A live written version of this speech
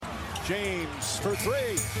James for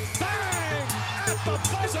three. Bang! At the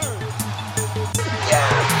buzzer!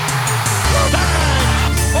 Yes!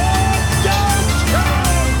 Bang! Oh, yes!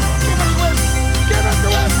 Give it to him! Give it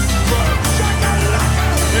to him! Boom!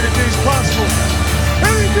 Shakalaka! Anything's possible!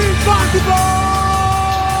 Anything's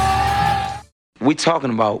possible! We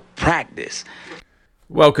talking about practice.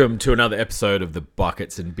 Welcome to another episode of the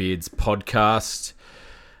Buckets and Beards podcast.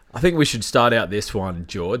 I think we should start out this one,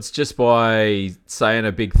 George, just by saying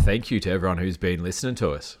a big thank you to everyone who's been listening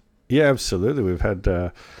to us. Yeah, absolutely. We've had,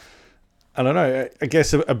 I don't know, I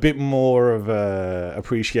guess a bit more of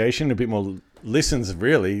appreciation, a bit more listens,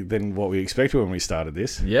 really, than what we expected when we started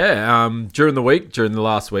this. Yeah, during the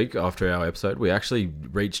last week after our episode, we actually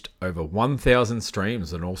reached over 1,000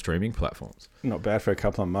 streams on all streaming platforms. Not bad for a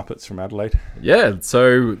couple of Muppets from Adelaide. Yeah,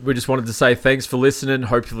 so we just wanted to say thanks for listening.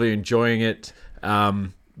 Hopefully you're enjoying it.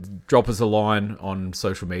 Drop us a line on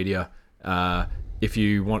social media if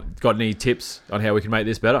you got any tips on how we can make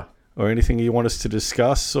this better. Or anything you want us to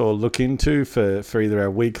discuss or look into for either our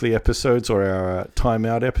weekly episodes or our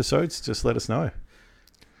timeout episodes, just let us know.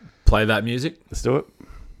 Play that music. Let's do it.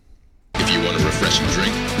 If you want a refreshing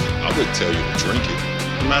drink, I would tell you to drink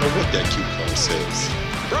it, no matter what that cute card says.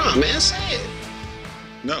 Bro, man, say it.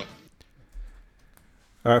 No.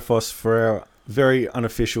 All right, Foss, for our very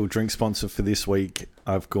unofficial drink sponsor for this week,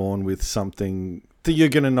 I've gone with something that you're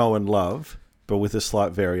going to know and love, but with a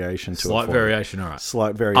slight variation to it. Slight variation, all right.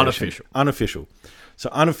 Slight variation. Unofficial. So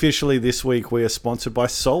unofficially this week we are sponsored by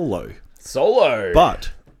Solo. Solo!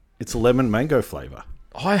 But it's lemon mango flavour.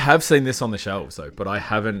 I have seen this on the shelves, though, but I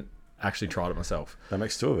haven't actually tried it myself. That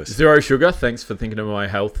makes two of us. Zero sugar. Thanks for thinking of my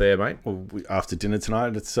health there, mate. Well, after dinner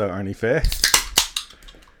tonight, it's only fair.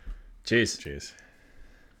 Cheers. Cheers.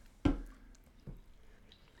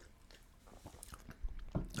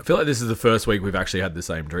 I feel like this is the first week we've actually had the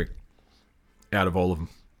same drink out of all of them.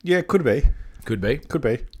 Yeah, could be. Could be. Could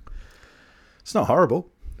be. It's not horrible.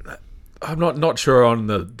 I'm not sure on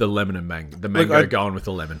the lemon and mango. The mango going with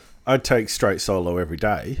the lemon. I'd take straight Solo every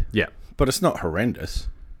day. Yeah. But it's not horrendous.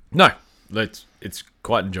 No. It's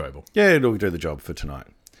quite enjoyable. Yeah, it'll do the job for tonight.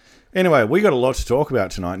 Anyway, we got a lot to talk about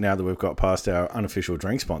tonight now that we've got past our unofficial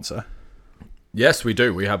drink sponsor. Yes, we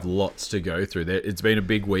do. We have lots to go through there. It's been a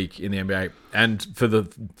big week in the NBA, and for the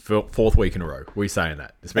fourth week in a row, we're saying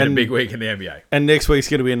that. It's been a big week in the NBA. And next week's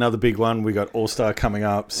going to be another big one. We got All-Star coming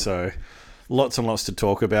up, so lots and lots to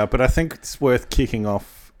talk about. But I think it's worth kicking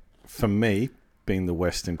off, for me, being the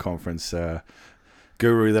Western Conference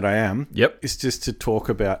guru that I am, is just to talk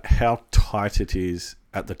about how tight it is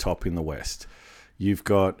at the top in the West. You've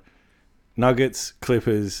got Nuggets,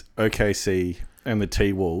 Clippers, OKC, and the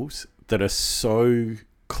T-Wolves that are so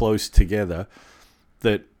close together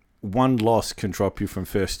that one loss can drop you from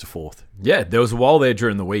first to fourth. Yeah, there was a while there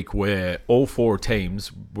during the week where all four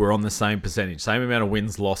teams were on the same percentage, same amount of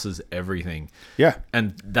wins, losses, everything. Yeah.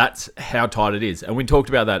 And that's how tight it is. And we talked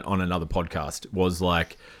about that on another podcast, was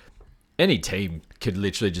like any team could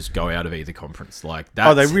literally just go out of either conference. Like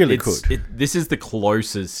that. They really could. This is the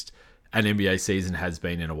closest an NBA season has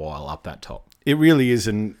been in a while up that top. It really is,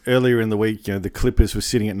 and earlier in the week, the Clippers were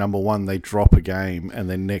sitting at number one. They drop a game, and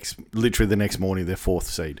then literally the next morning, they're fourth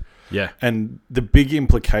seed. Yeah. And the big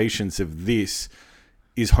implications of this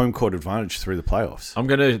is home court advantage through the playoffs. I'm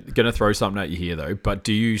gonna throw something at you here, though. But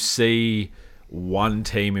do you see one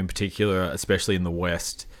team in particular, especially in the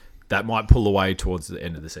West, that might pull away towards the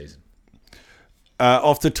end of the season?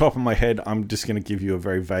 Off the top of my head, I'm just going to give you a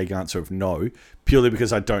very vague answer of no, purely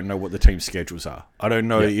because I don't know what the team's schedules are. I don't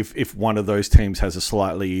know if one of those teams has a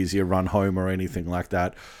slightly easier run home or anything like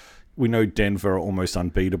that. We know Denver are almost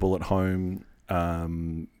unbeatable at home.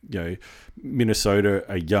 Minnesota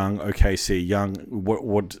are young, OKC young.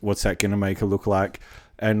 What's that going to make it look like?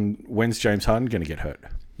 And when's James Harden going to get hurt?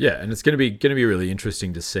 Yeah, and it's going to be really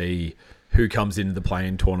interesting to see who comes into the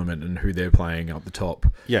play-in tournament and who they're playing up the top.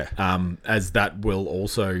 Yeah. As that will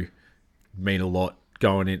also mean a lot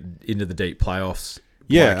going into the deep playoffs.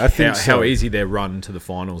 Yeah, I think how easy their run to the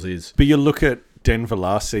finals is. But you look at Denver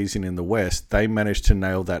last season in the West, they managed to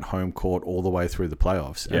nail that home court all the way through the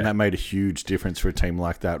playoffs. And that made a huge difference for a team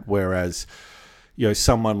like that. Whereas,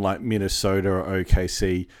 someone like Minnesota or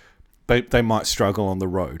OKC, they might struggle on the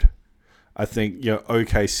road. I think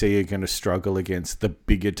OKC are going to struggle against the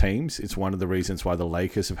bigger teams. It's one of the reasons why the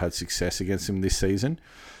Lakers have had success against them this season.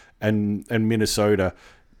 And Minnesota,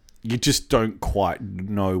 you just don't quite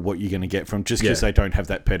know what you're going to get from just because they don't have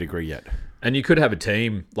that pedigree yet. And you could have a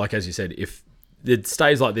team, like as you said, if it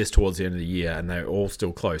stays like this towards the end of the year and they're all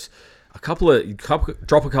still close,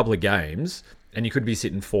 drop a couple of games and you could be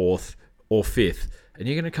sitting fourth or 5th, and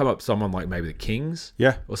you're going to come up someone like maybe the Kings,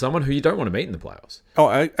 Yeah. or someone who you don't want to meet in the playoffs. Oh,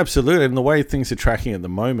 absolutely. And the way things are tracking at the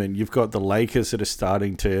moment, you've got the Lakers that are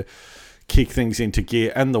starting to kick things into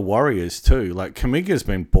gear, and the Warriors too. Like, Kuminga's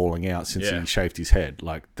been balling out since he shaved his head.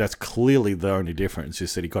 Like, that's clearly the only difference,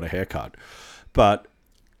 is that he got a haircut. But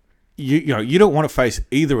you don't want to face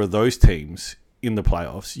either of those teams in the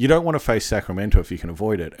playoffs. You don't want to face Sacramento if you can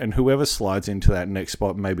avoid it. And whoever slides into that next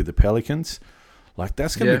spot, maybe the Pelicans, like,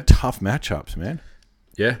 that's going to be tough matchups, man.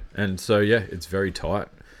 Yeah, and so, it's very tight.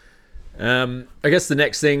 I guess the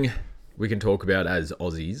next thing we can talk about as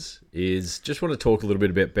Aussies is just want to talk a little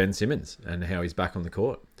bit about Ben Simmons and how he's back on the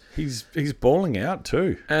court. He's balling out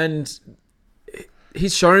too. And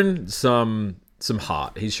he's shown some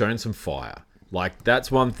heart. He's shown some fire. Like,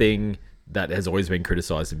 that's one thing that has always been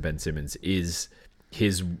criticised in Ben Simmons, is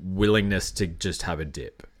his willingness to just have a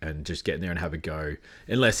dip and just get in there and have a go,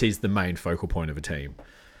 unless he's the main focal point of a team.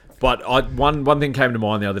 But one thing came to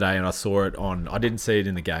mind the other day, and I didn't see it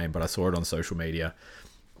in the game, but I saw it on social media.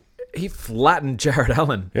 He flattened Jared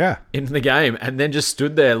Allen in the game, and then just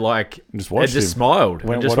stood there like, and just smiled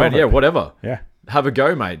and just went, whatever. Yeah. Have a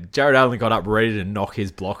go, mate. Jared Allen got up ready to knock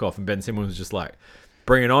his block off, and Ben Simmons was just like,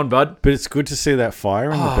 bring it on, bud. But it's good to see that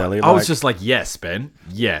fire in the belly. I was just like, yes, Ben.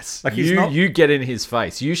 Yes. Like, you get in his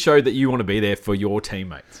face. You show that you want to be there for your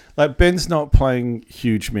teammates. Like, Ben's not playing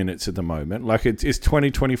huge minutes at the moment. Like, it's 20,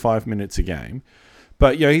 25 minutes a game.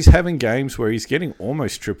 But, he's having games where he's getting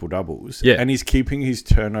almost triple-doubles. Yeah. And he's keeping his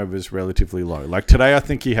turnovers relatively low. Like, today I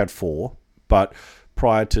think he had 4. But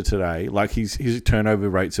prior to today, like, his turnover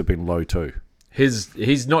rates have been low too.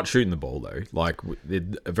 He's not shooting the ball, though, like,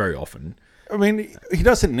 very often. I mean, he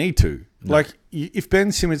doesn't need to. No. Like, if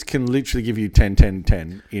Ben Simmons can literally give you 10, 10,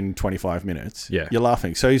 10 in 25 minutes, you're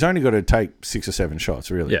laughing. So he's only got to take 6 or 7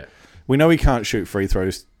 shots, really. Yeah. We know he can't shoot free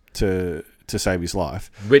throws to save his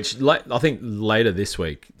life. Which, I think later this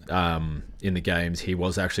week, in the games, he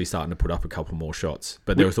was actually starting to put up a couple more shots.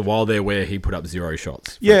 But there was a while there where he put up 0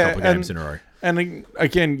 shots for a couple of games in a row. And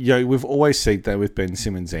again, we've always seen that with Ben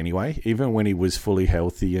Simmons anyway. Even when he was fully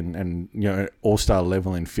healthy and all-star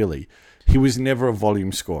level in Philly, he was never a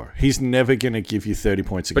volume scorer. He's never going to give you 30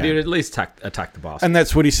 points a game. But he'd at least attack the basket. And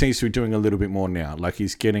that's what he seems to be doing a little bit more now. Like,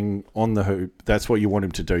 he's getting on the hoop. That's what you want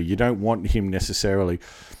him to do. You don't want him necessarily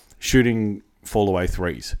shooting fall-away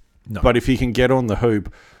threes. No. But if he can get on the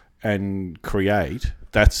hoop and create,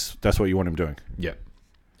 that's what you want him doing. Yeah.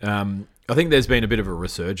 I think there's been a bit of a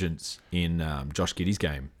resurgence in Josh Giddey's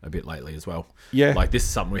game a bit lately as well. Yeah. Like, this is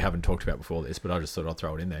something we haven't talked about before this, but I just thought I'd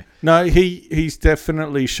throw it in there. No, he's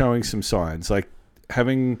definitely showing some signs. Like,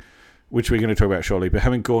 which we're going to talk about shortly, but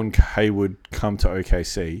having Gordon Hayward come to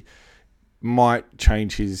OKC might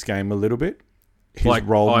change his game a little bit. His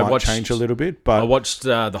role might change a little bit. But I watched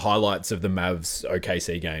the highlights of the Mavs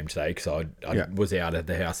OKC game today because I was out at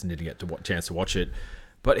the house and didn't get a chance to watch it.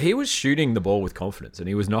 But he was shooting the ball with confidence, and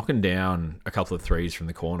he was knocking down a couple of threes from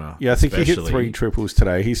the corner. Yeah, I think he hit 3 triples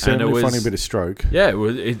today. He's certainly finding a bit of stroke. Yeah,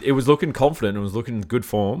 it was looking confident. It was looking good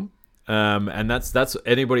form. And that's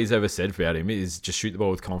anybody's ever said about him, is just shoot the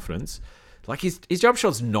ball with confidence. Like, his jump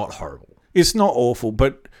shot's not horrible. It's not awful,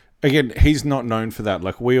 but again, he's not known for that.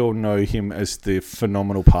 Like, we all know him as the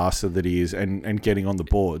phenomenal passer that he is, and getting on the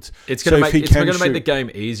boards. It's going to make the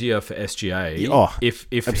game easier for SGA if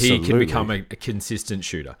he can become a consistent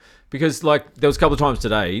shooter. Because, like, there was a couple of times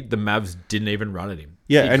today, the Mavs didn't even run at him.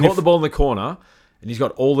 Yeah, he caught the ball in the corner, and he's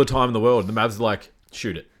got all the time in the world. And the Mavs are like,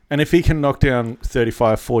 shoot it. And if he can knock down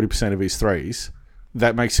 35-40% of his threes,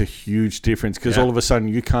 that makes a huge difference, because all of a sudden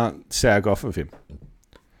you can't sag off of him.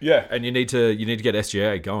 Yeah, and you need to get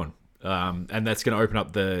SGA going, and that's going to open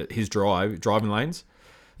up his driving lanes.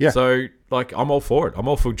 Yeah. So, like, I'm all for it. I'm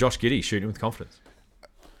all for Josh Giddey shooting with confidence.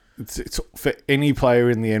 It's for any player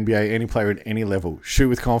in the NBA, any player at any level. Shoot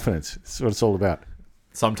with confidence. That's what it's all about.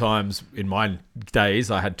 Sometimes in my days,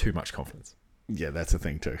 I had too much confidence. Yeah, that's a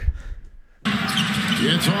thing too.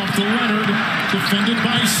 It's off to Leonard, defended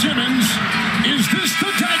by Simmons. Is this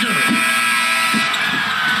the dagger?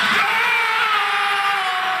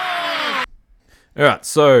 All right,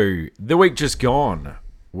 so the week just gone,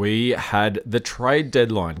 we had the trade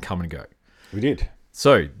deadline come and go. We did.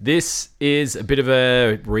 So this is a bit of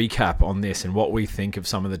a recap on this and what we think of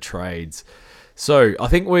some of the trades. So I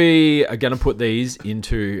think we are going to put these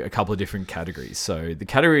into a couple of different categories. So the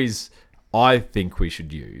categories I think we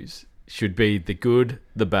should use should be the good,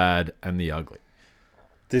 the bad, and the ugly.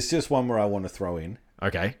 There's just one more I want to throw in.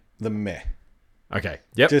 Okay. The meh. Okay.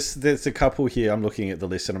 Yep. There's a couple here. I'm looking at the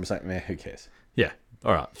list and I'm like, meh, who cares? Yeah.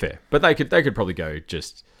 All right. Fair. But they could probably go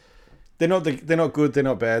just. They're not good. They're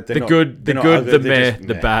not bad. The good, the meh,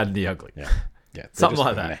 the bad, and the ugly. Yeah. Something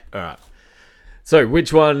like that. Meh. All right. So,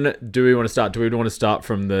 which one do we want to start? Do we want to start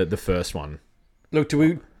from the first one? Look,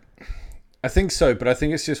 I think so, but I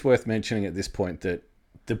think it's just worth mentioning at this point that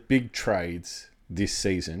the big trades this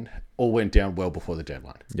season all went down well before the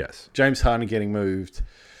deadline. Yes. James Harden getting moved,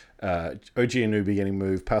 OG Anunoby getting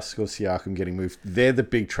moved, Pascal Siakam getting moved. They're the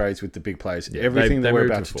big trades with the big players. Yeah, Everything they that we're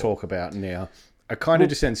moved about to before. talk about now are kind of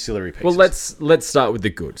just ancillary pieces. Well, let's start with the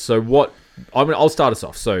good. So I'll start us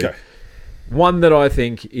off. So Go. one that I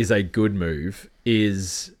think is a good move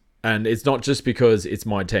is, and it's not just because it's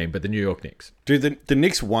my team, but the New York Knicks. Dude, the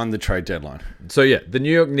Knicks won the trade deadline. So yeah, the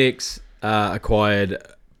New York Knicks acquired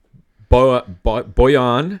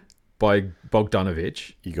Bojan by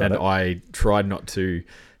Bogdanovic. You got and it. I tried not to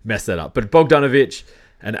mess that up. But Bogdanovic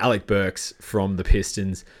and Alec Burks from the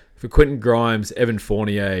Pistons for Quentin Grimes, Evan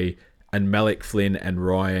Fournier, and Malik Flynn and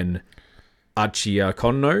Ryan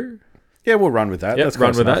Archiacono. Yeah, we'll run with that. Yep, That's run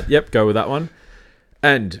close with enough. that. Yep, go with that one.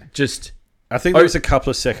 And just I think there was a couple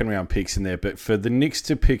of second-round picks in there, but for the Knicks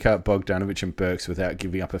to pick up Bogdanovic and Burks without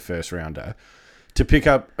giving up a first-rounder, to pick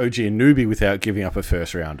up OG Anunoby without giving up a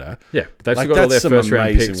first-rounder, yeah, they've Like, still got all their that's some first round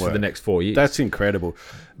amazing picks for work. the next 4 years. that's incredible.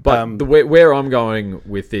 But where I'm going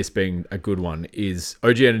with this being a good one is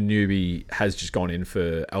OG Anunoby has just gone in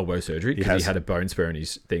for elbow surgery because has. he had a bone spur in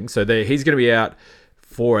his thing. So he's going to be out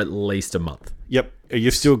for at least a month. Yep,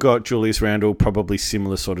 you've still got Julius Randle, probably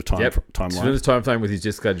similar sort of timeline. So this time frame with his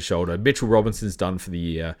dislocated shoulder. Mitchell Robinson's done for the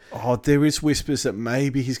year. Oh, there is whispers that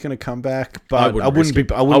maybe he's going to come back, but I wouldn't wouldn't risk be.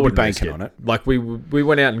 it. I wouldn't be risk banking on it. Like we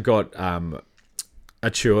went out and got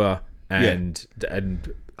Achua and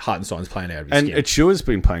Hartenstein's playing out of his And skin. Achua's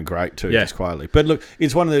been playing great too, Yeah. just quietly. But look,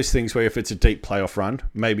 it's one of those things where if it's a deep playoff run,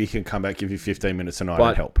 maybe he can come back, give you 15 minutes a night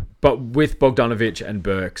and help. But with Bogdanovic and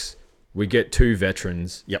Burks, we get two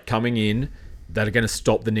veterans coming in that are going to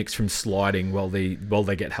stop the Knicks from sliding while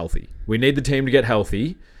they get healthy. We need the team to get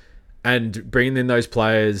healthy, and bringing in those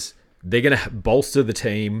players, they're going to bolster the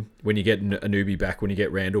team when you get Anunoby back, when you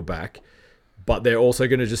get Randall back, but they're also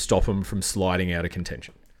going to just stop them from sliding out of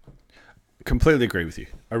contention. Completely agree with you.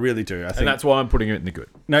 I really do. I think And that's why I'm putting it in the good.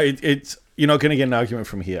 no, it's you're not going to get an argument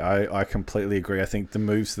from here. I completely agree. I think the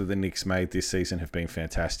moves that the Knicks made this season have been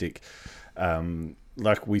fantastic.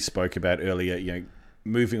 Like we spoke about earlier,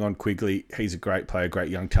 moving on Quigley, he's a great player, great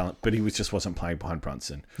young talent, but he just wasn't playing behind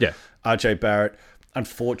Brunson. Yeah. RJ Barrett,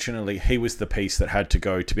 unfortunately, he was the piece that had to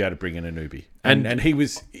go to be able to bring in Anunoby. And he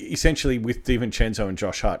was essentially with DiVincenzo and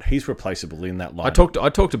Josh Hart, he's replaceable in that line. I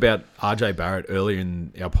talked about RJ Barrett earlier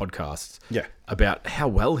in our podcasts. Yeah. About how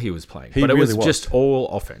well he was playing. He but it really was just all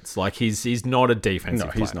offense. Like he's not a defensive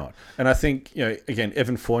No, player. he's not. And I think, again,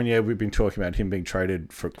 Evan Fournier, we've been talking about him being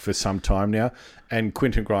traded for some time now. And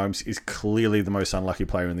Quentin Grimes is clearly the most unlucky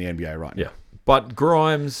player in the NBA right now. Yeah. But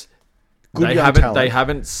Grimes, Good they young talent.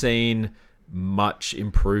 haven't seen much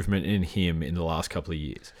improvement in him in the last couple of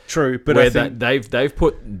years. True, but where I think they've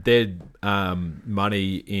put their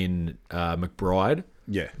money in McBride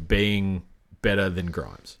yeah, being better than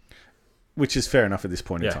Grimes. which is fair enough at this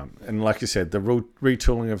point in Yeah. time. And like you said, the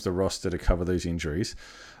retooling of the roster to cover those injuries,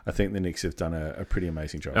 I think the Knicks have done a pretty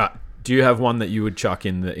amazing job. Do you have one that you would chuck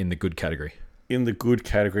in the good category? In the good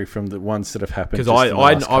category from the ones that have happened. Because just in the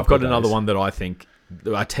last I've couple got of another days. one that I think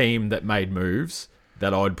a team that made moves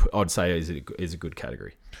that I'd say is a good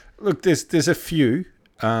category. Look, there's a few.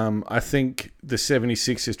 I think the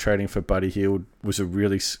 76ers trading for Buddy Hield was a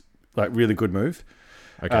really good move.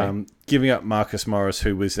 Okay. Giving up Marcus Morris,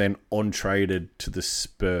 who was then on-traded to the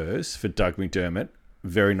Spurs for Doug McDermott.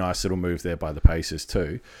 Very nice little move there by the Pacers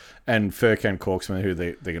too. And Furkan Korkmaz, who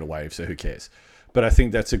they're going to waive, so who cares? But I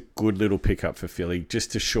think that's a good little pickup for Philly,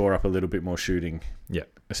 just to shore up a little bit more shooting, Yeah.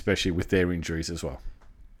 especially with their injuries as well.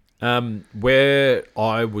 Where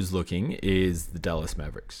I was looking is the Dallas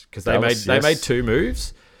Mavericks because they Dallas, made yes. two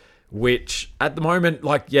moves, which at the moment,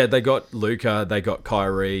 they got Luka, they got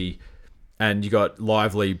Kyrie, and you got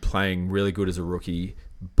Lively playing really good as a rookie,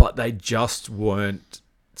 but they just weren't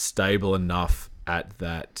stable enough at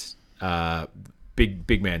that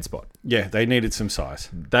big man spot. Yeah, they needed some size.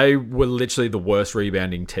 They were literally the worst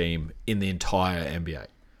rebounding team in the entire NBA,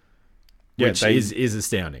 Yeah, which is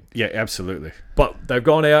astounding. Yeah, absolutely. But they've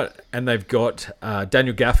gone out and they've got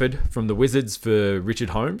Daniel Gafford from the Wizards for Richard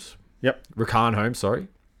Holmes. Yep. Rakan Holmes, sorry.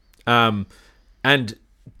 And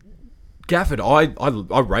Gafford,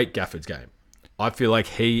 I rate Gafford's game. I feel like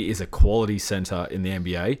he is a quality center in the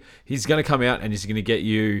NBA. He's going to come out and he's going to get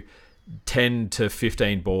you 10 to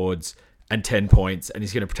 15 boards and 10 points, and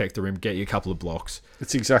he's going to protect the rim, get you a couple of blocks.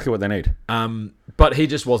 It's exactly what they need. But he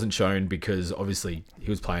just wasn't shown because obviously he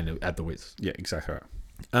was playing at the Wiz. Yeah, exactly right.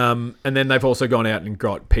 And then they've also gone out and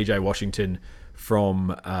got PJ Washington from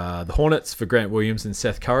the Hornets for Grant Williams and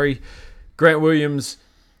Seth Curry. Grant Williams,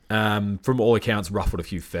 from all accounts, ruffled a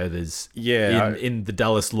few feathers. Yeah, in the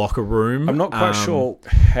Dallas locker room. I'm not quite sure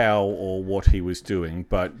how or what he was doing,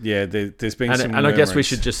 but yeah, there's been some. And I guess we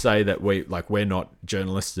should just say that we're not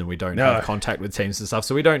journalists and we don't have contact with teams and stuff,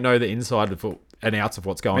 so we don't know the inside and outs of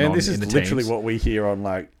what's going on. This in is the literally teams. what we hear on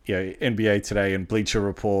NBA Today and Bleacher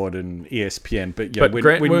Report and ESPN. But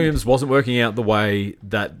Grant Williams wasn't working out the way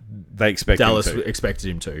that they expected Dallas him to. expected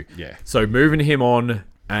him to. Yeah. So moving him on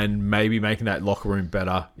and maybe making that locker room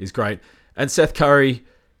better is great. And Seth Curry,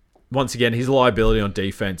 once again, he's a liability on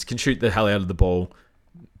defense, can shoot the hell out of the ball,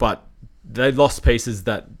 but they lost pieces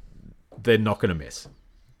that they're not going to miss.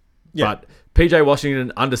 Yeah. But PJ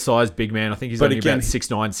Washington, undersized big man. I think he's only about 6'9",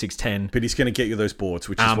 6'10". But he's going to get you those boards,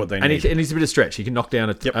 which is what they need. And he's a bit of stretch. He can knock down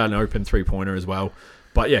an open three-pointer as well.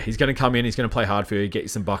 But yeah, he's going to come in. He's going to play hard for you, get you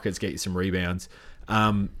some buckets, get you some rebounds.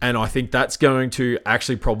 And I think that's going to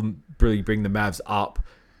actually probably bring the Mavs up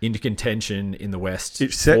into contention in the West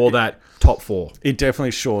for that top 4. It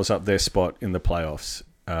definitely shores up their spot in the playoffs.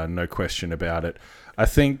 No question about it. I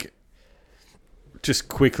think just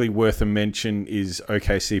quickly worth a mention is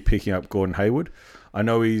OKC picking up Gordon Hayward. I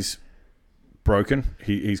know he's broken.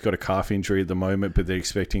 He's got a calf injury at the moment, but they're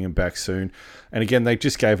expecting him back soon. And again, they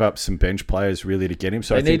just gave up some bench players really to get him.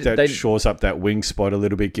 So I think that shores up that wing spot a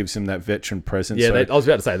little bit, gives him that veteran presence. Yeah, I was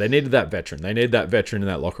about to say, they needed that veteran. They needed that veteran in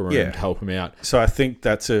that locker room to help him out. So I think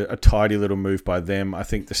that's a tidy little move by them. I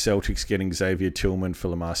think the Celtics getting Xavier Tillman for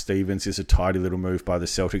Lamar Stevens is a tidy little move by the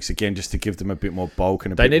Celtics, again, just to give them a bit more bulk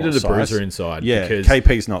and a bit more size. They needed a bruiser inside. Yeah, because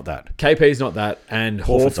KP's not that. And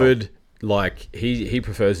Horford... he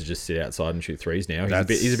prefers to just sit outside and shoot threes now.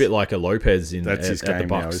 He's a bit like a Lopez at the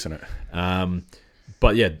Bucks now, isn't it?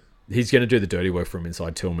 But yeah, he's going to do the dirty work from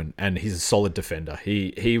inside Tillman, and he's a solid defender.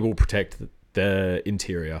 He will protect the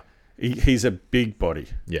interior. He's a big body.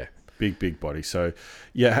 Yeah, big body. So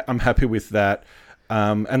yeah, I'm happy with that.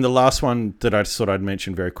 And the last one that I just thought I'd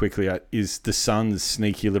mention very quickly is the Suns'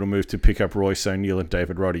 sneaky little move to pick up Royce O'Neal and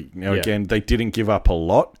David Roddy. Now again, they didn't give up a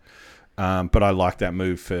lot. But I like that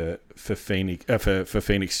move for Phoenix for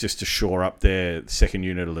Phoenix just to shore up their second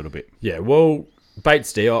unit a little bit. Yeah, well,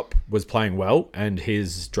 Bates Diop was playing well and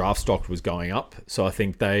his draft stock was going up, so I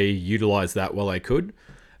think they utilised that while they could.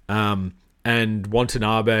 And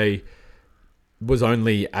Watanabe was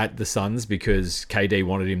only at the Suns because KD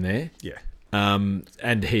wanted him there. Yeah.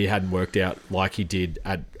 And he hadn't worked out like he did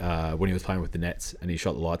at when he was playing with the Nets, and he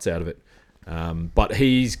shot the lights out of it. But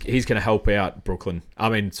he's going to help out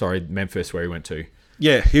Memphis, where he went to.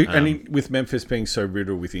 Yeah, with Memphis being so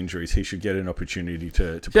riddled with injuries, he should get an opportunity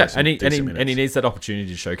to play some decent minutes. And he needs that opportunity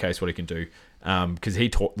to showcase what he can do, because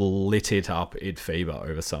he lit it up at FIBA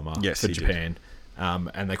over summer for Japan,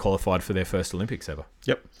 and they qualified for their first Olympics ever.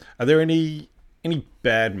 Yep. Are there any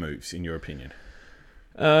bad moves in your opinion?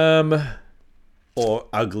 Or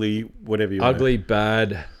ugly, whatever you want. Ugly,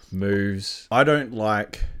 bad moves. I don't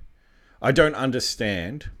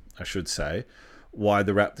understand, I should say, why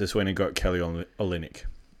the Raptors went and got Kelly Olynyk.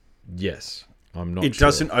 Yes, I'm not. It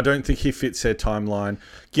doesn't. I don't think he fits their timeline.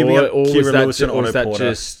 Giving up Kira Lewis and Otto Porter. Was that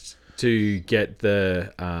just to get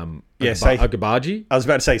the Agabaji? I was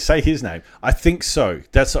about to say his name. I think so.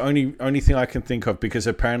 That's the only thing I can think of, because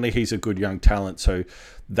apparently he's a good young talent, so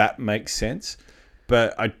that makes sense.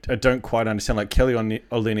 But I don't quite understand, like Kelly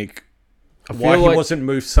Olynyk. Why he wasn't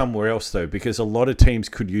moved somewhere else, though, because a lot of teams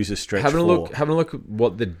could use a stretch having a look at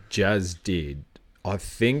what the Jazz did, I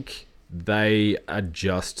think they are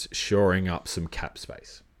just shoring up some cap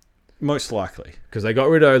space. Most likely. Because they got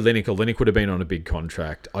rid of Olynyk. Olynyk would have been on a big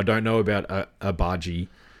contract. I don't know about Abaji.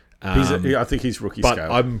 I think he's rookie scale.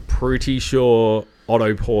 But I'm pretty sure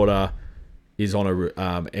Otto Porter is on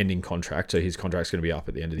a ending contract, so his contract's going to be up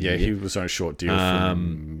at the end of the year. Yeah, he was on a short deal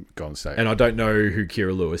from Golden State. And I don't know who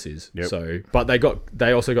Kira Lewis is. Yep. So, but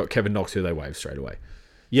they also got Kevin Knox, who they waived straight away.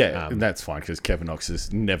 Yeah, and that's fine, because Kevin Knox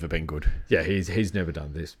has never been good. Yeah, he's never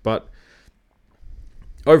done this. But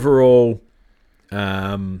overall,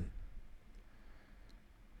 I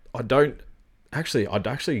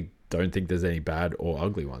actually don't think there's any bad or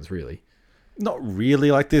ugly ones, really. Not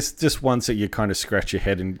really. Like, there's just ones that you kind of scratch your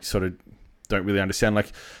head and sort of don't really understand.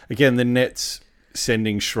 Like, again, the Nets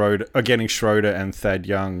getting Schroeder and Thad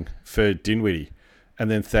Young for Dinwiddie, and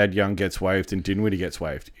then Thad Young gets waived and Dinwiddie gets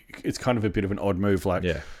waived. It's kind of a bit of an odd move. Like,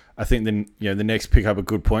 yeah. I think the Nets pick up a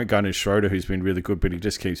good point guard in Schroeder, who's been really good, but he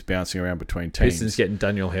just keeps bouncing around between teams. Pistons getting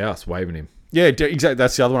Daniel House, waiving him. Yeah, exactly.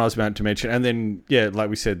 That's the other one I was about to mention. And then, like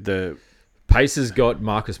we said, the Pacers got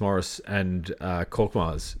Marcus Morris and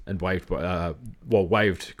Korkmaz and waived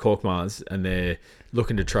Korkmaz, and they're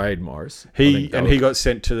looking to trade Morris. He got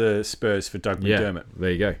sent to the Spurs for Doug McDermott.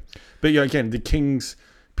 There you go. But again, the Kings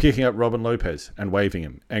picking up Robin Lopez and waiving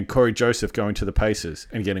him, and Corey Joseph going to the Pacers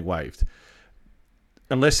and getting waived.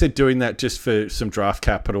 Unless they're doing that just for some draft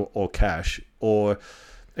capital or cash, or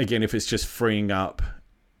again, if it's just freeing up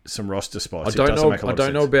some roster spots, I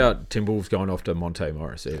don't know about Timberwolves going off to Monte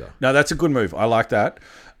Morris either. No, that's a good move. I like that.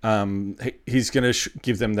 He's going to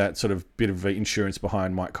give them that sort of bit of insurance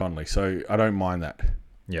behind Mike Conley, so I don't mind that.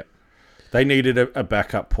 Yeah, they needed a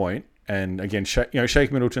backup point, and again,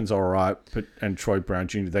 Shake Middleton's all right, and Troy Brown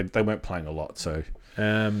Jr. They weren't playing a lot, so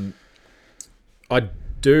I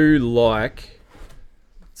do like.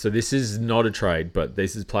 So this is not a trade, but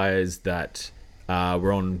this is players that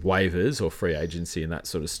were on waivers or free agency and that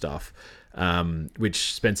sort of stuff,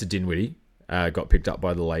 which Spencer Dinwiddie got picked up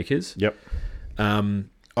by the Lakers. Yep.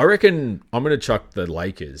 I reckon I'm going to chuck the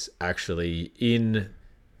Lakers actually in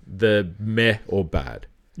the meh or bad.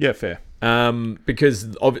 Yeah, fair.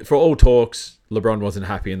 Because for all talks, LeBron wasn't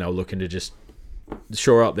happy and they were looking to just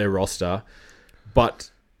shore up their roster, but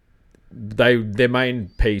their main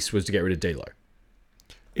piece was to get rid of D'Lo.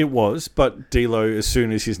 It was, but D'Lo, as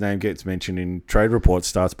soon as his name gets mentioned in trade reports,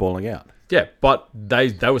 starts balling out. Yeah, but they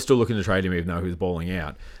were still looking to trade him even though he was balling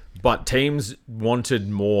out. But teams wanted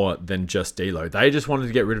more than just D'Lo. They just wanted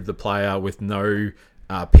to get rid of the player with no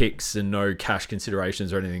picks and no cash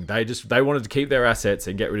considerations or anything. They wanted to keep their assets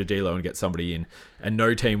and get rid of D'Lo and get somebody in, and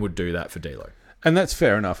no team would do that for D'Lo. And that's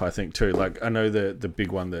fair enough, I think, too. Like, I know the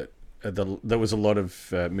big one that there was a lot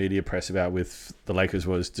of media press about with the Lakers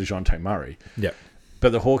was DeJounte Murray. Yeah.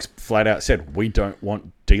 But the Hawks flat out said, we don't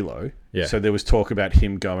want D'Lo. Yeah. So there was talk about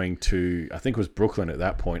him going to, I think it was Brooklyn at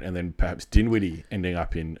that point, and then perhaps Dinwiddie ending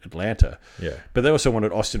up in Atlanta. Yeah. But they also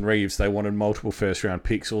wanted Austin Reeves. They wanted multiple first-round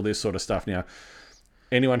picks, all this sort of stuff. Now,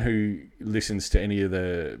 anyone who listens to any of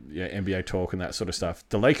the NBA talk and that sort of stuff,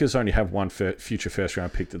 the Lakers only have one future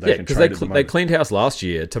first-round pick that they can trade at the moment. They cleaned house last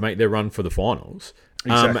year to make their run for the finals.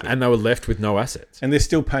 Exactly. And they were left with no assets. And they're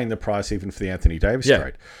still paying the price even for the Anthony Davis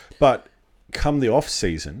trade. But come the off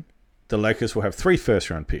season, the Lakers will have 3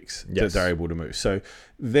 first-round picks that they're able to move. So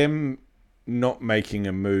them not making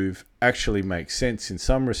a move actually makes sense in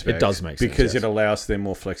some respects. It does make sense, because yes. it allows them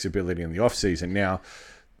more flexibility in the off season. Now,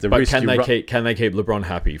 but can they keep LeBron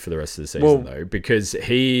happy for the rest of the season though? Because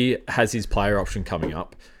he has his player option coming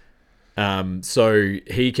up, so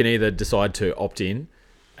he can either decide to opt in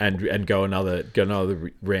and go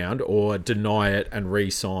another round, or deny it and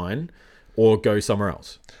re-sign, or go somewhere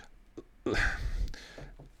else.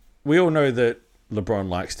 We all know that LeBron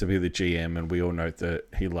likes to be the GM, and we all know that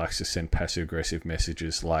he likes to send passive-aggressive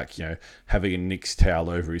messages like, having a Knicks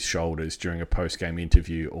towel over his shoulders during a post-game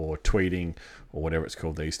interview, or tweeting, or whatever it's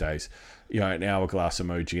called these days, an hourglass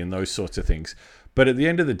emoji and those sorts of things. But at the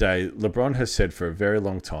end of the day, LeBron has said for a very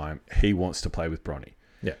long time he wants to play with Bronny.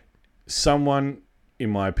 Yeah. Someone,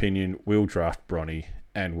 in my opinion, will draft Bronny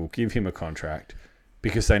and will give him a contract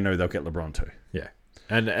because they know they'll get LeBron too. Yeah.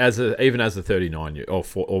 And even as a 39 or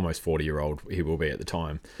almost 40-year-old he will be at the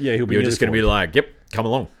time. Yeah, he'll be. You're just going to be like, "Yep, come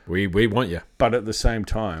along. We want you." But at the same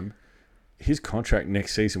time, his contract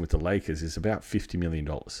next season with the Lakers is about $50 million.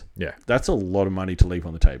 Yeah, that's a lot of money to leave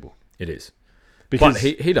on the table. It is, because but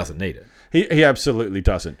he doesn't need it. He absolutely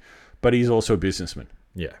doesn't. But he's also a businessman.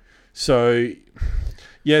 Yeah. So,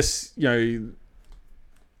 yes, keeping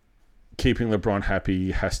LeBron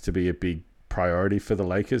happy has to be a big priority for the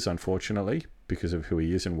Lakers, unfortunately, because of who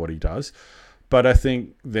he is and what he does. But I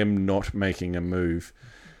think them not making a move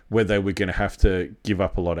where they were going to have to give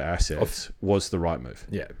up a lot of assets was the right move.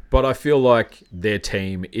 Yeah, but I feel like their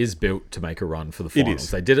team is built to make a run for the finals. It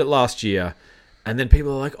is. They did it last year, and then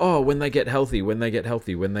people are like, "Oh, when they get healthy, when they get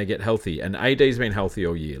healthy, when they get healthy." And AD's been healthy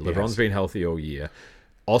all year. LeBron's been healthy all year.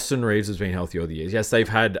 Austin Reeves has been healthy all the years. Yes, they've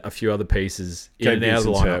had a few other pieces in and out of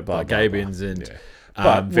the lineup, like Gabe and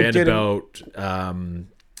Vanderbilt.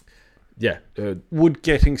 Would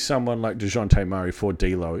getting someone like DeJounte Murray for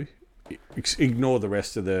D'Lo, ignore the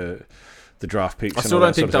rest of the draft picks? I still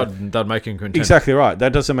don't think they'd make him contender. Exactly right.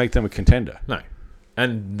 That doesn't make them a contender. No.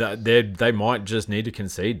 And they might just need to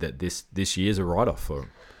concede that this year's a write-off for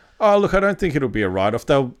them. Oh, look, I don't think it'll be a write-off.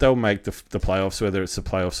 They'll make the playoffs, whether it's the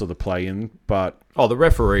playoffs or the play-in. But the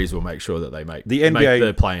referees will make sure that they make the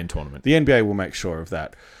the play-in tournament. The NBA will make sure of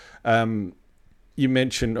that. You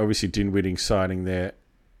mentioned, obviously, Dinwiddie signing there.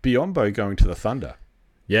 Biyombo going to the Thunder.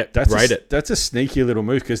 Yeah, that's a sneaky little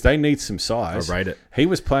move because they need some size. I rate it. He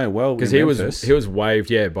was playing well because he was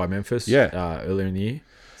waived by Memphis. Yeah. Earlier in the year.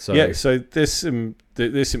 So there's some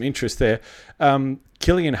interest there.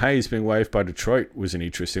 Killian Hayes being waived by Detroit was an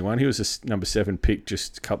interesting one. He was a number 7 pick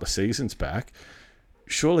just a couple of seasons back.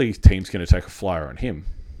 Surely his team's going to take a flyer on him.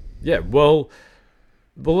 Yeah, well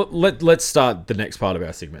let's start the next part of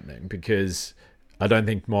our segment then, because I don't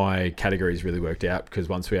think my categories really worked out because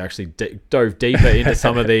once we actually dove deeper into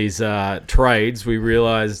some of these trades, we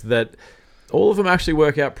realised that all of them actually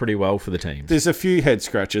work out pretty well for the teams. There's a few head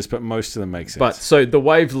scratches, but most of them make sense. But so the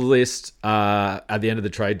waived list at the end of the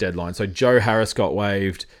trade deadline. So Joe Harris got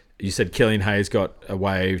waived. You said Killian Hayes got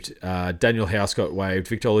waived. Daniel House got waived.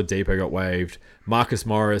 Victor Oladipo got waived. Marcus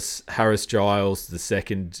Morris, Harris Giles, the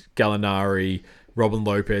second, Gallinari, Robin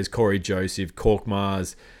Lopez, Corey Joseph,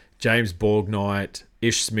 Korkmaz, James Borgnine,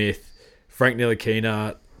 Ish Smith, Frank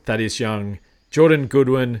Ntilikina, Thaddeus Young, Jordan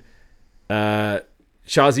Goodwin, Shazi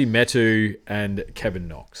Metu, and Kevin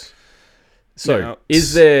Knox. So, now,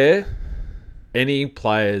 is there any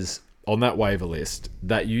players on that waiver list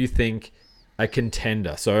that you think a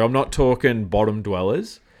contender? So, I'm not talking bottom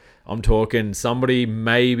dwellers. I'm talking somebody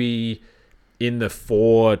maybe in the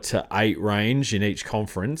 4 to 8 range in each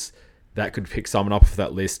conference that could pick someone up off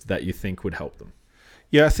that list that you think would help them.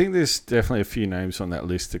 Yeah, I think there's definitely a few names on that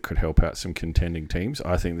list that could help out some contending teams.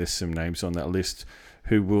 I think there's some names on that list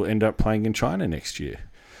who will end up playing in China next year.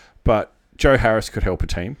 But Joe Harris could help a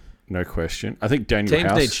team, no question. I think Daniel Teams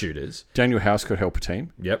House need shooters. Daniel House could help a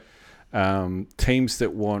team. Yep. Teams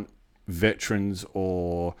that want veterans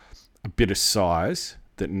or a bit of size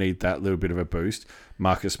that need that little bit of a boost.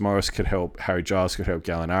 Marcus Morris could help. Harry Giles could help.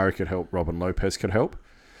 Gallinari could help. Robin Lopez could help.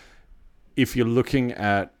 If you're looking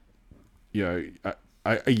at,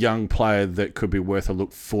 a young player that could be worth a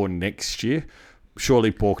look for next year,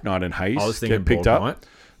 surely Borgnine and Hayes get picked up.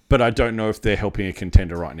 But I don't know if they're helping a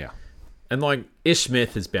contender right now. And like Ish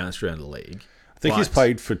Smith has bounced around the league. I think he's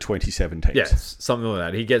played for 27 teams. Yes, something like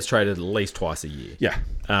that. He gets traded at least twice a year. Yeah.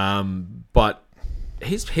 But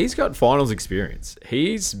he's got finals experience.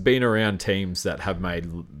 He's been around teams that have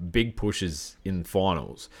made big pushes in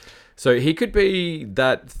finals. So he could be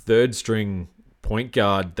that third string point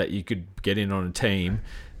guard that you could get in on a team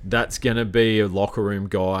that's going to be a locker room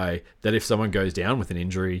guy that if someone goes down with an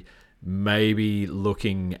injury, maybe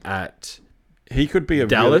looking at he could be a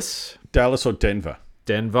Dallas or Denver.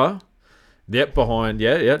 Yep, behind.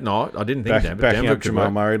 Yeah. No, I didn't think Denver. Backing Denver up Jamal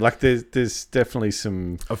Murray. Like there's definitely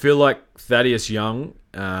some. I feel like Thaddeus Young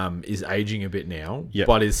is aging a bit now,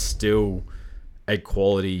 but is still a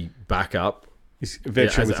quality backup. He's a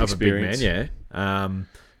veteran with experience. A big man,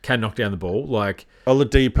 can knock down the ball. Like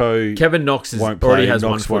Oladipo, Kevin Knox already has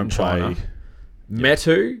Knox 1 foot in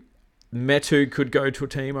China. Metu could go to a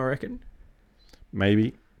team, I reckon.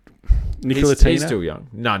 Maybe. Ntilikina? He's still young.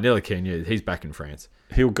 No, Ntilikina, he's back in France.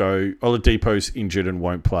 He'll go. Oladipo's injured and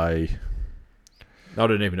won't play. I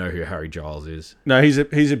don't even know who Harry Giles is. No, he's a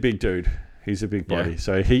big dude. He's a big body. Yeah.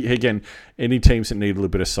 So he again, any teams that need a little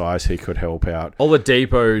bit of size, he could help out.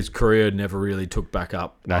 Oladipo's career never really took back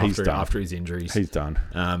up after his injuries. He's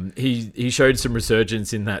done. He showed some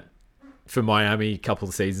resurgence in that for Miami a couple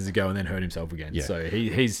of seasons ago and then hurt himself again. Yeah. So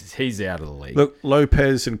he's out of the league. Look,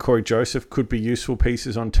 Lopez and Corey Joseph could be useful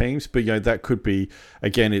pieces on teams, but that could be,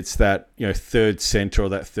 again, it's that third center or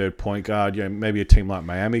that third point guard. Maybe a team like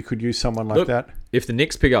Miami could use someone like that. If the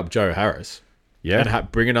Knicks pick up Joe Harris,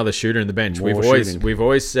 and bring another shooter in the bench, we've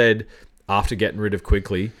always said after getting rid of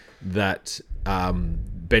Quickly that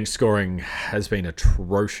bench scoring has been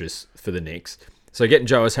atrocious for the Knicks. So getting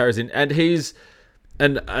Joe Harris in, and he's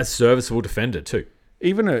a serviceable defender too.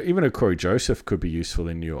 Even a Corey Joseph could be useful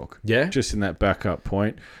in New York. Yeah. Just in that backup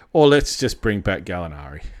point. Or let's just bring back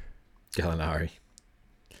Gallinari.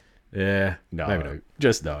 Yeah. No. Maybe not.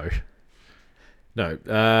 Just no.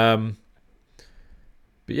 No.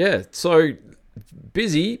 But yeah, so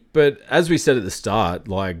busy, but as we said at the start,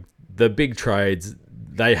 like the big trades,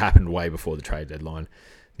 they happened way before the trade deadline.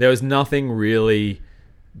 There was nothing really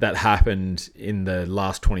that happened in the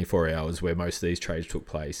last 24 hours where most of these trades took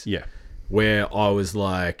place. Yeah. Where I was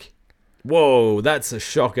like, whoa, that's a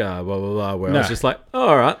shocker, blah, blah, blah. Where I was just like, oh,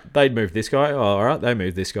 all right, they'd move this guy. Oh, all right, they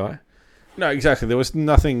moved this guy. No, exactly. There was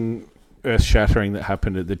nothing earth-shattering that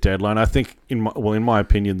happened at the deadline. I think, in my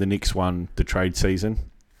opinion, the Knicks won the trade season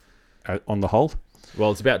on the whole.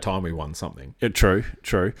 Well, it's about time we won something. True.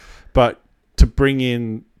 But to bring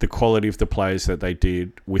in the quality of the players that they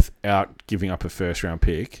did without giving up a first-round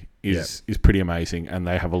pick is pretty amazing, and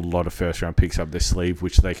they have a lot of first-round picks up their sleeve,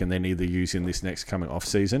 which they can then either use in this next coming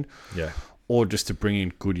off-season or just to bring in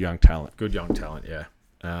good young talent. Yeah.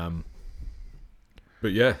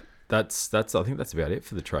 But yeah, that's. I think that's about it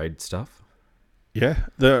for the trade stuff. Yeah.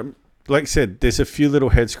 Like I said, there's a few little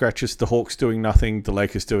head scratches. The Hawks doing nothing, the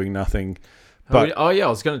Lakers doing nothing. But I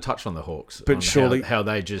was going to touch on the Hawks. But surely how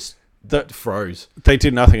they just froze. They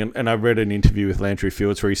did nothing, and I read an interview with Landry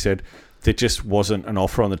Fields where he said there just wasn't an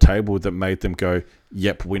offer on the table that made them go,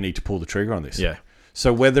 yep, we need to pull the trigger on this. Yeah.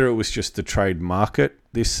 So whether it was just the trade market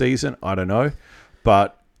this season, I don't know.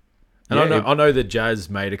 But And yeah, I know the Jazz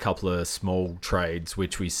made a couple of small trades,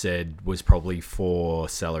 which we said was probably for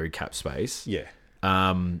salary cap space. yeah.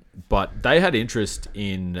 But they had interest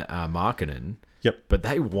in Markkanen. Yep. But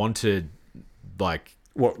they wanted like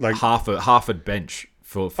What, like half a bench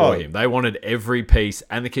for him. They wanted every piece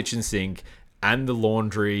and the kitchen sink and the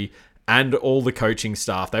laundry and all the coaching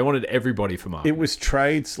staff. They wanted everybody for Markkanen. it was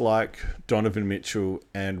trades like Donovan Mitchell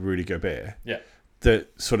and Rudy Gobert Yeah. that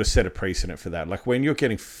sort of set a precedent for that. Like when you're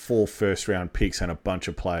getting 4 first-round picks and a bunch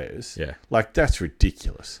of players, Yeah. like that's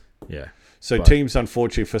ridiculous. Yeah. So But- teams,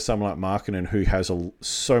 unfortunately, for someone like Markkanen, who has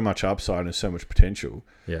so much upside and so much potential,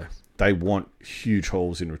 Yeah. they want huge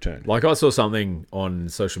hauls in return. Like I saw something on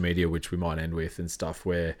social media, which we might end with and stuff,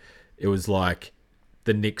 where it was like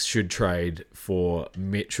the Knicks should trade for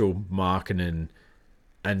Mitchell, Markkanen,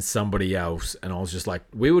 and somebody else. And I was just like,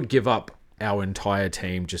 we would give up our entire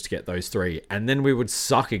team just to get those 3, and then we would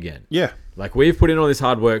suck again. Yeah. Like we've put in all this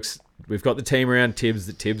hard work. We've got the team around Tibbs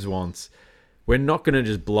that Tibbs wants. We're not going to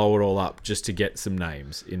just blow it all up just to get some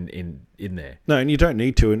names in there. No, and you don't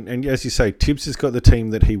need to. And as you say, Tibbs has got the team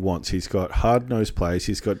that he wants. He's got hard-nosed players.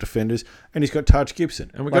 He's got defenders. And he's got Taj Gibson.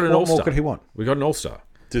 And we got an what all-star. more could he want? We got an all-star.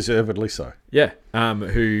 Deservedly so. Yeah,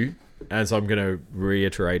 who, as I'm going to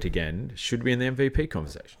reiterate again, should be in the MVP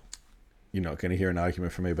conversation. You're not going to hear an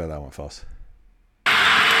argument from me about that one, Foss.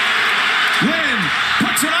 Lin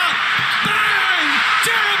puts it up. Bang!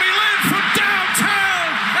 Jeremy Lin from downtown,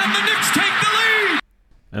 and the Knicks take the lead.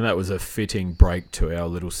 And that was a fitting break to our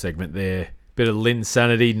little segment there. Bit of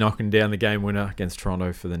Linsanity knocking down the game winner against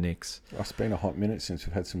Toronto for the Knicks. It's been a hot minute since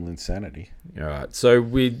we've had some Linsanity. All right, so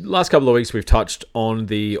last couple of weeks we've touched on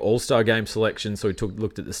the All-Star game selection, so we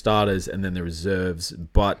looked at the starters and then the reserves.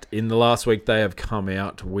 But in the last week they have come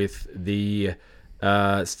out with the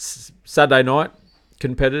Saturday night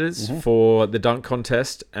competitors for the dunk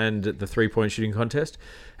contest and the three-point shooting contest.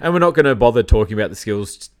 And we're not going to bother talking about the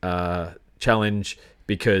skills challenge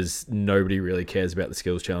because nobody really cares about the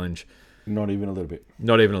skills challenge. Not even a little bit.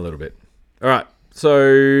 Not even a little bit. All right.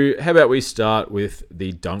 So how about we start with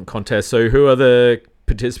the dunk contest? So who are the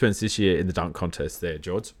participants this year in the dunk contest there,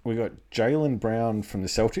 George? We got Jaylen Brown from the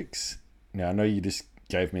Celtics. Now, I know you just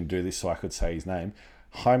gave me to do this so I could say his name.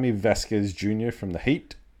 Jaime Vasquez Jr. from the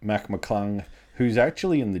Heat. Mac McClung, who's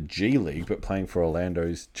actually in the G League but playing for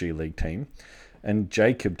Orlando's G League team. And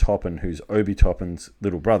Jacob Toppin, who's Obi Toppin's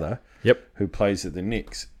little brother. Yep. Who plays at the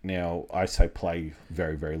Knicks. Now, I say play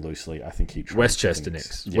very, very loosely. I think he trains Westchester for the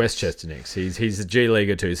Knicks. Yes. Westchester Knicks. He's a G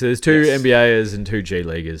Leaguer too. So there's 2 NBAers and 2 G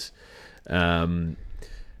Leaguers.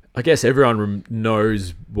 I guess everyone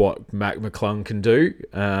knows what Mac McClung can do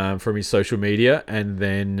from his social media, and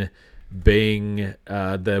then being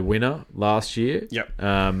the winner last year. Yep.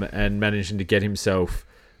 And managing to get himself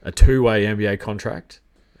a 2-way NBA contract.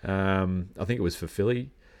 I think it was for Philly.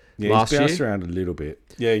 Yeah, last he's bounced year. around a little bit.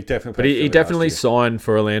 Yeah, he definitely. But he definitely signed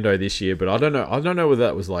for Orlando this year. But I don't know whether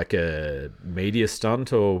that was like a media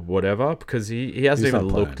stunt or whatever, because he hasn't He's even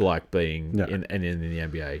not looked playing. like being No. in the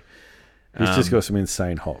NBA. He's just got some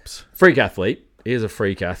insane hops. Freak athlete. He is a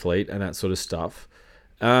freak athlete and that sort of stuff.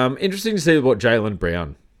 Interesting to see what Jaylen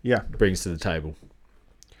Brown Yeah, brings to the table.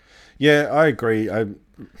 yeah, I agree.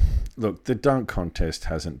 Look, the dunk contest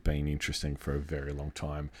hasn't been interesting for a very long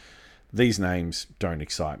time. These names don't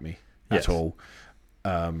excite me at Yes. all.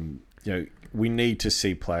 We need to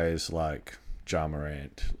see players like Ja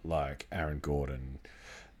Morant, like Aaron Gordon.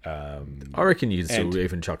 I reckon you'd still and-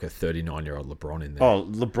 even chuck a 39-year-old LeBron in there. Oh,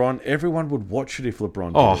 LeBron! Everyone would watch it if LeBron.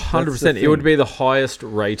 Did Oh, it. That's 100%. the It would thing. be the highest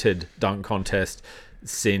rated dunk contest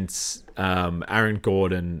since Aaron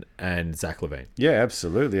Gordon and Zach LaVine. Yeah,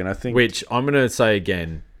 absolutely. And I think Which I'm going to say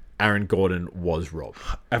again, Aaron Gordon was robbed.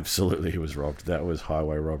 absolutely he was robbed. That was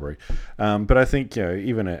highway robbery. But I think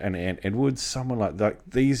even an Ant Edwards, someone like that.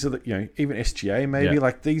 These are the even SGA maybe Yeah.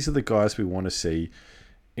 like these are the guys we want to see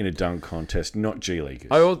in a dunk contest, not G Leaguers.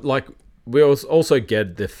 We also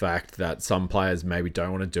get the fact that some players maybe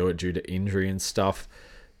don't want to do it due to injury and stuff,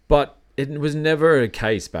 but it was never a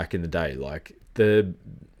case back in the day. Like the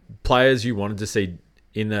players you wanted to see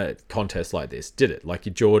in a contest like this did it. Like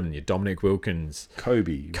your Jordan, your Dominic Wilkins,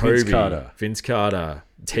 Kobe, Kobe, Vince Carter,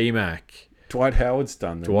 T-Mac. Dwight Howard's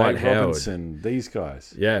done them. Dwight Nate Howard. Robinson, these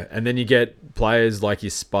guys. Yeah, and then you get players like your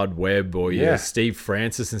Spud Webb or your Yeah. Steve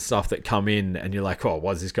Francis and stuff that come in and you're like, oh,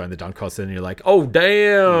 why is this going to the dunk contest? And you're like, oh,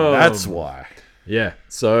 damn. That's why. Yeah,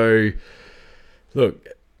 so, look,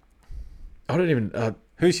 I don't even...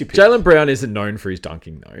 Who's your pick? Jaylen Brown isn't known for his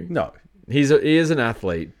dunking, though. No. He is an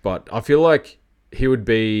athlete, but I feel like he would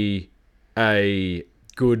be a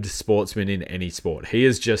good sportsman in any sport. He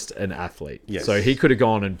is just an athlete. Yes. So he could have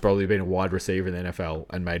gone and probably been a wide receiver in the NFL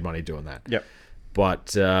and made money doing that. Yep.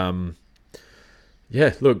 But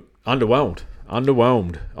yeah, look, underwhelmed. I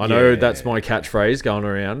know that's my catchphrase going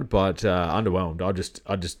around, but underwhelmed.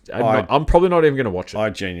 I'm probably not even going to watch it. I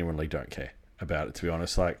genuinely don't care about it, to be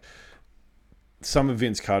honest. Like, some of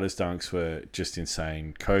Vince Carter's dunks were just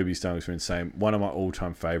insane. Kobe's dunks were insane. One of my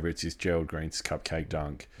all-time favorites is Gerald Green's cupcake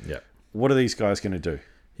dunk. Yeah. What are these guys going to do?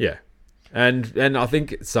 Yeah. And I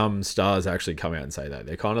think some stars actually come out and say that.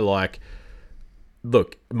 They're kind of like,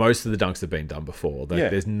 look, most of the dunks have been done before.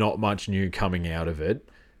 There's not much new coming out of it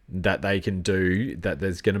that they can do that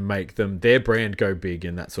there's going to make their brand go big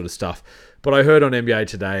and that sort of stuff. But I heard on NBA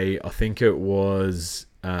Today, I think it was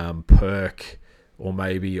Perk or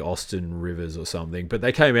maybe Austin Rivers or something, but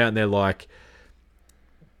they came out and they're like,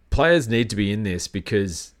 players need to be in this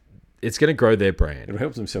because it's going to grow their brand. It'll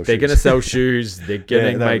help them sell shoes. They're going to sell shoes. They're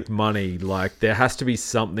going to make money. Like, there has to be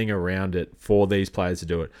something around it for these players to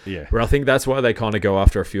do it. Yeah. Where I think that's why they kind of go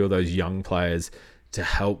after a few of those young players to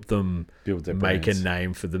help them build their make brands. a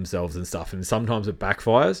name for themselves and stuff. And sometimes it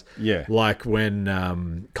backfires. Yeah. Like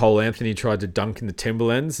when Cole Anthony tried to dunk in the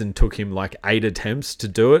Timberlands and took him like 8 attempts to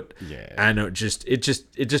do it. Yeah. And it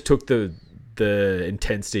just took the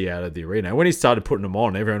intensity out of the arena. When he started putting them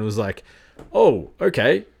on, everyone was like, oh,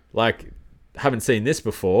 okay. Like, haven't seen this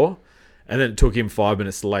before. And then it took him 5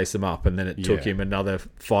 minutes to lace them up. And then it took him another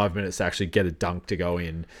 5 minutes to actually get a dunk to go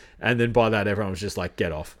in. And then by that, everyone was just like,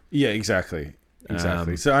 get off. Yeah, exactly.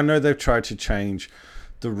 So I know they've tried to change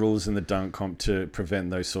the rules in the dunk comp to prevent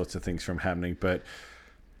those sorts of things from happening, but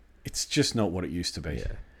it's just not what it used to be.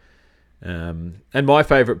 Yeah. And my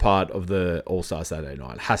favourite part of the All-Star Saturday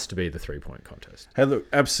night has to be the three-point contest. Hey, look,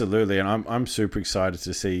 absolutely. And I'm super excited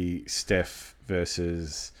to see Steph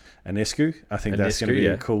versus Ionescu. I think that's going to be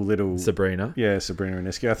a cool little... Sabrina. Yeah, Sabrina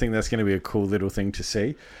Ionescu. I think that's going to be a cool little thing to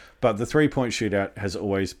see. But the three-point shootout has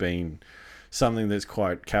always been something that's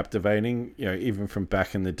quite captivating, you know, even from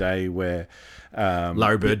back in the day where...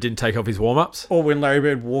 Larry Bird didn't take off his warm-ups. Or when Larry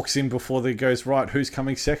Bird walks in before he goes, right, who's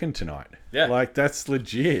coming second tonight? Yeah. Like, that's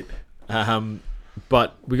legit.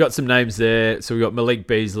 But we got some names there. So we got Malik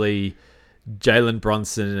Beasley, Jalen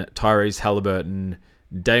Brunson, Tyrese Halliburton,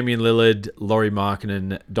 Damian Lillard, Lauri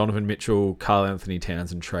Markkanen, Donovan Mitchell, Karl Anthony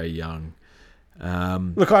Towns, and Trae Young.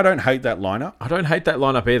 Look, I don't hate that lineup. I don't hate that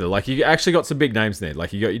lineup either. Like, you actually got some big names in there.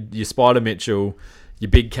 Like, you got your Spider Mitchell, your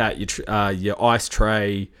Big Cat, your Ice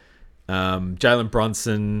Trae, Jalen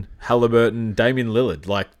Brunson, Halliburton, Damian Lillard.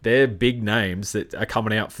 Like, they're big names that are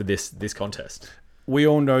coming out for this contest. We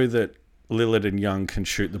all know that Lillard and Young can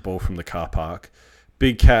shoot the ball from the car park.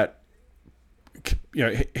 Big Cat, you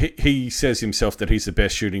know, he says himself that he's the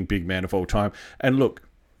best shooting big man of all time. And look,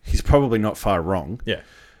 he's probably not far wrong. Yeah.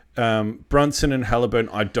 Brunson and Halliburton,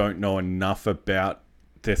 I don't know enough about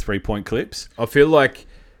their three-point clips. I feel like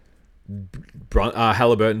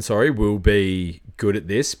Halliburton, will be good at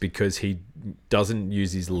this because he doesn't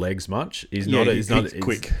use his legs much. He's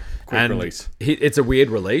quick release. It's a weird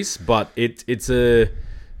release, but it's a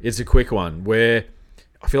quick one where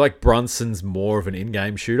I feel like Brunson's more of an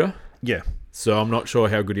in-game shooter. Yeah. So I'm not sure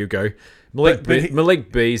how good he'll go.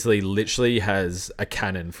 Malik Beasley literally has a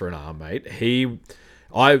cannon for an arm, mate.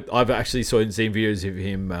 I've actually seen videos of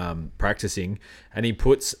him practicing, and he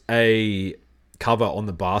puts a cover on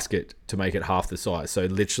the basket to make it half the size. So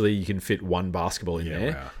literally you can fit one basketball in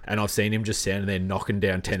there. Wow. And I've seen him just standing there knocking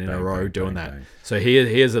down 10 in a row doing that. So he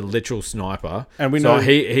is a literal sniper. And we know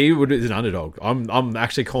he is an underdog. I'm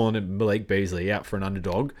actually calling it Malik Beasley out for an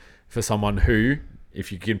underdog for someone who,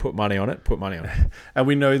 if you can put money on it, put money on it. And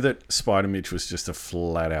we know that Spider Mitch was just a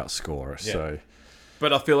flat out scorer. Yeah. So,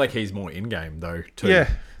 but I feel like he's more in-game though too. Yeah.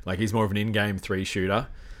 Like he's more of an in-game 3-shooter.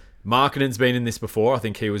 Markkanen's been in this before. I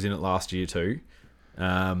think he was in it last year too.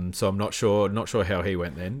 So I'm not sure how he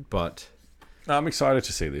went then, but I'm excited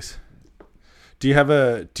to see this. Do you have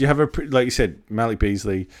a like you said, Malik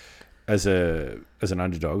Beasley as an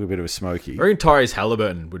underdog, a bit of a smoky? I reckon Tyrese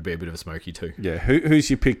Halliburton would be a bit of a smoky too. Yeah, who's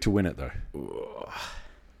your pick to win it though?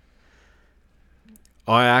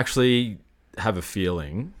 I actually have a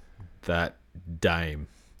feeling that Dame?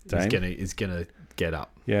 is gonna get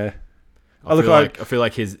up. Yeah, I feel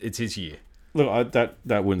like it's his year. Look, that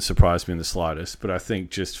wouldn't surprise me in the slightest. But I think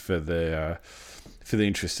just for the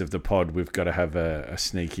interest of the pod, we've got to have a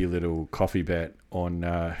sneaky little coffee bet on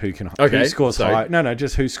who scores higher. No,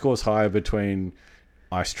 just who scores higher between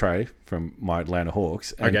Ice Trae from my Atlanta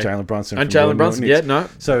Hawks and Jalen Brunson. And Jalen Brunson, yeah, no.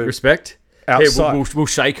 So respect. Outside, we'll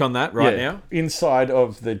shake on that right now. Inside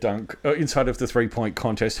of the 3-point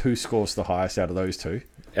contest, who scores the highest out of those two?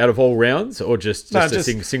 out of all rounds, or just No, a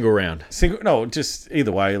single round? Just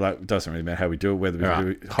either way. Like, it doesn't really matter how we do it. Whether we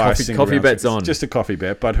Right. do highest single Coffee rounds, bet's it's on. just a coffee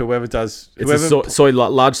bet. But whoever does, It's a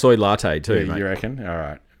large soy latte too, yeah, mate. you reckon? All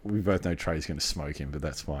right. We both know Trey's going to smoke him, but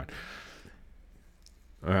that's fine.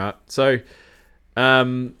 All right. So,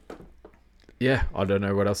 yeah, I don't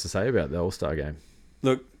know what else to say about the All-Star game.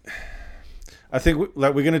 Look, I think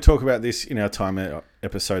we're going to talk about this in our time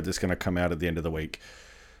episode that's going to come out at the end of the week.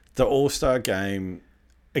 The All-Star game,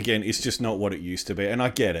 again, is just not what it used to be. And I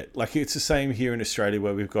get it. Like, it's the same here in Australia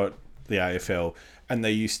where we've got the AFL and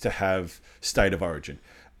they used to have State of Origin.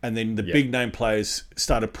 And then the big name players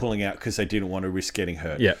started pulling out because they didn't want to risk getting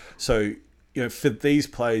hurt. Yeah. So, for these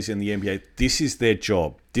players in the NBA, this is their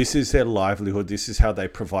job. This is their livelihood. This is how they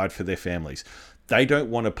provide for their families. They don't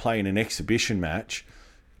want to play in an exhibition match,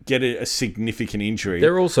 get a significant injury.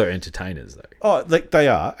 They're also entertainers, though. Oh, like they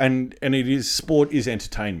are, and it is, sport is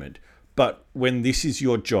entertainment. But when this is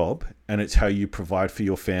your job and it's how you provide for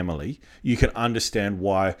your family, you can understand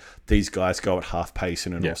why these guys go at half pace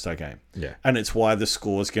in an All-Star game. Yeah. And it's why the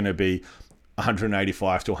score is going to be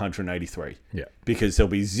 185 to 183. Yeah. Because there'll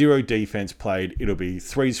be zero defense played. It'll be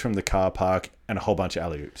threes from the car park and a whole bunch of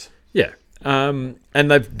alley-oops. Yeah. And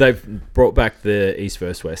they've brought back the East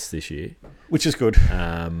versus West this year, Which is good.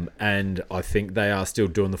 and I think they are still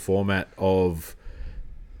doing the format of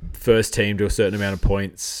first team to a certain amount of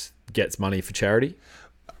points gets money for charity.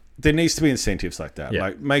 There needs to be incentives like that. Yeah.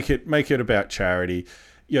 Like make it about charity.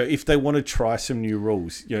 If they want to try some new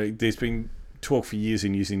rules, there's been talk for years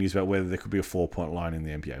and years and years about whether there could be a 4-point line in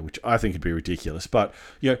the NBA, which I think would be ridiculous. But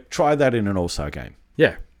try that in an All-Star game.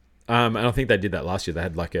 Yeah. And I think they did that last year. They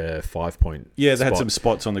had like a 5-point. Yeah, they spot, had some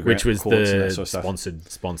spots on the ground, which was courts and that the sort of stuff.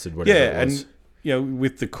 sponsored whatever it was. And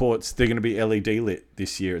with the courts, they're going to be LED lit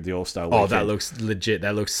this year at the All-Star weekend. Oh, that looks legit.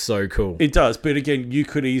 That looks so cool. It does, but again, you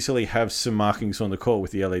could easily have some markings on the court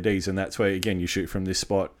with the LEDs, and that's where, again, you shoot from this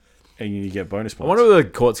spot and you get bonus points. I wonder if the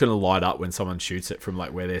court's going to light up when someone shoots it from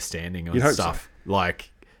like where they're standing and You'd hope stuff. so. Like,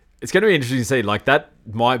 it's going to be interesting to see. Like, that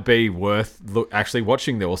might be worth actually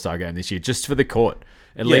watching the All-Star game this year, just for the court.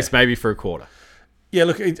 At least maybe for a quarter. Yeah,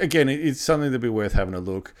 look, it's something that'd be worth having a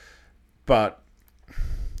look. But,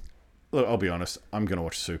 look, I'll be honest, I'm going to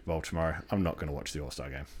watch the Super Bowl tomorrow. I'm not going to watch the All-Star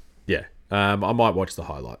game. Yeah. I might watch the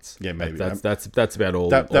highlights. Yeah, maybe. That's about all.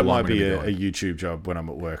 That all might I'm be gonna a YouTube job when I'm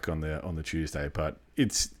at work on the Tuesday, but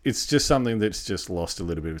it's just something that's just lost a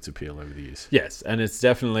little bit of its appeal over the years. Yes, and it's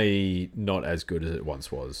definitely not as good as it once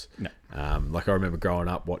was. No. Like I remember growing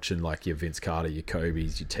up watching like your Vince Carter, your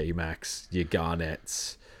Kobe's, your T-Macs, your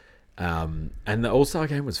Garnetts. And the All-Star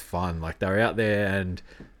game was fun. Like they were out there and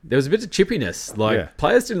there was a bit of chippiness. Like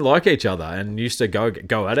players didn't like each other and used to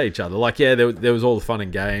go at each other. Like, there was all the fun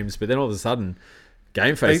and games, but then all of a sudden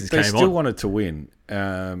game faces came on. They still wanted to win.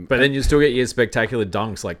 But then you still get your spectacular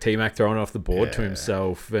dunks, like T-Mac throwing off the board to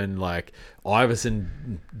himself and like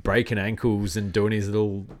Iverson breaking ankles and doing his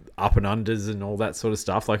little up and unders and all that sort of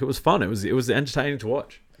stuff. Like it was fun. It was entertaining to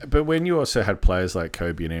watch. But when you also had players like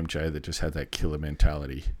Kobe and MJ that just had that killer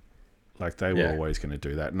mentality, like they were always going to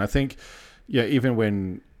do that. And I think, even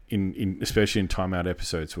when especially in timeout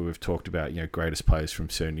episodes where we've talked about, greatest players from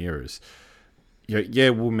certain eras,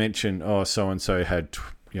 we'll mention, so-and-so had,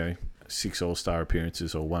 6 All-Star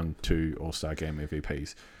appearances or 1-2 All-Star game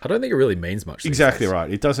MVPs. I don't think it really means much. Exactly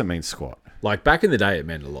right. It doesn't mean squat. Like back in the day, it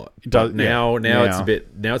meant a lot. It does, now it's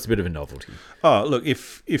a bit of a novelty. Oh, look,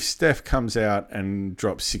 if Steph comes out and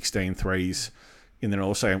drops 16 threes in an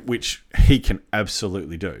All-Star game, which he can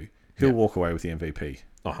absolutely do, he'll walk away with the MVP.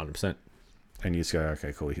 100%. And you just go,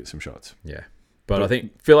 okay, cool, he hit some shots. Yeah. But I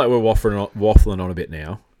feel like we're waffling on a bit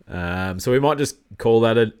now. So we might just call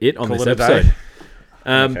that it on this episode.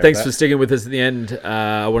 Thanks for sticking with us at the end.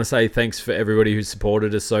 I want to say thanks for everybody who's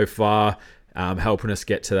supported us so far, helping us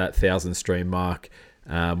get to that 1,000 stream mark,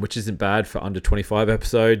 which isn't bad for under 25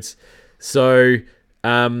 episodes. So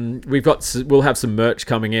we'll have some merch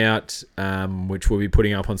coming out, which we'll be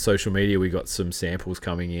putting up on social media. We got some samples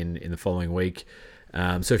coming in the following week.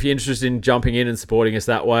 So if you're interested in jumping in and supporting us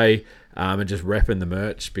that way, and just repping the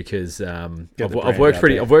merch, because I've worked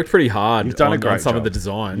pretty hard on some of the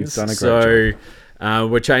designs. You've done a great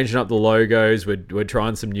job. We're changing up the logos. We're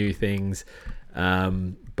trying some new things.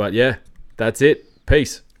 But yeah, that's it.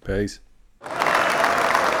 Peace.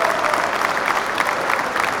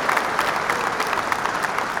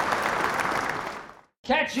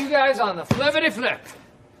 Catch you guys on the flippity flip.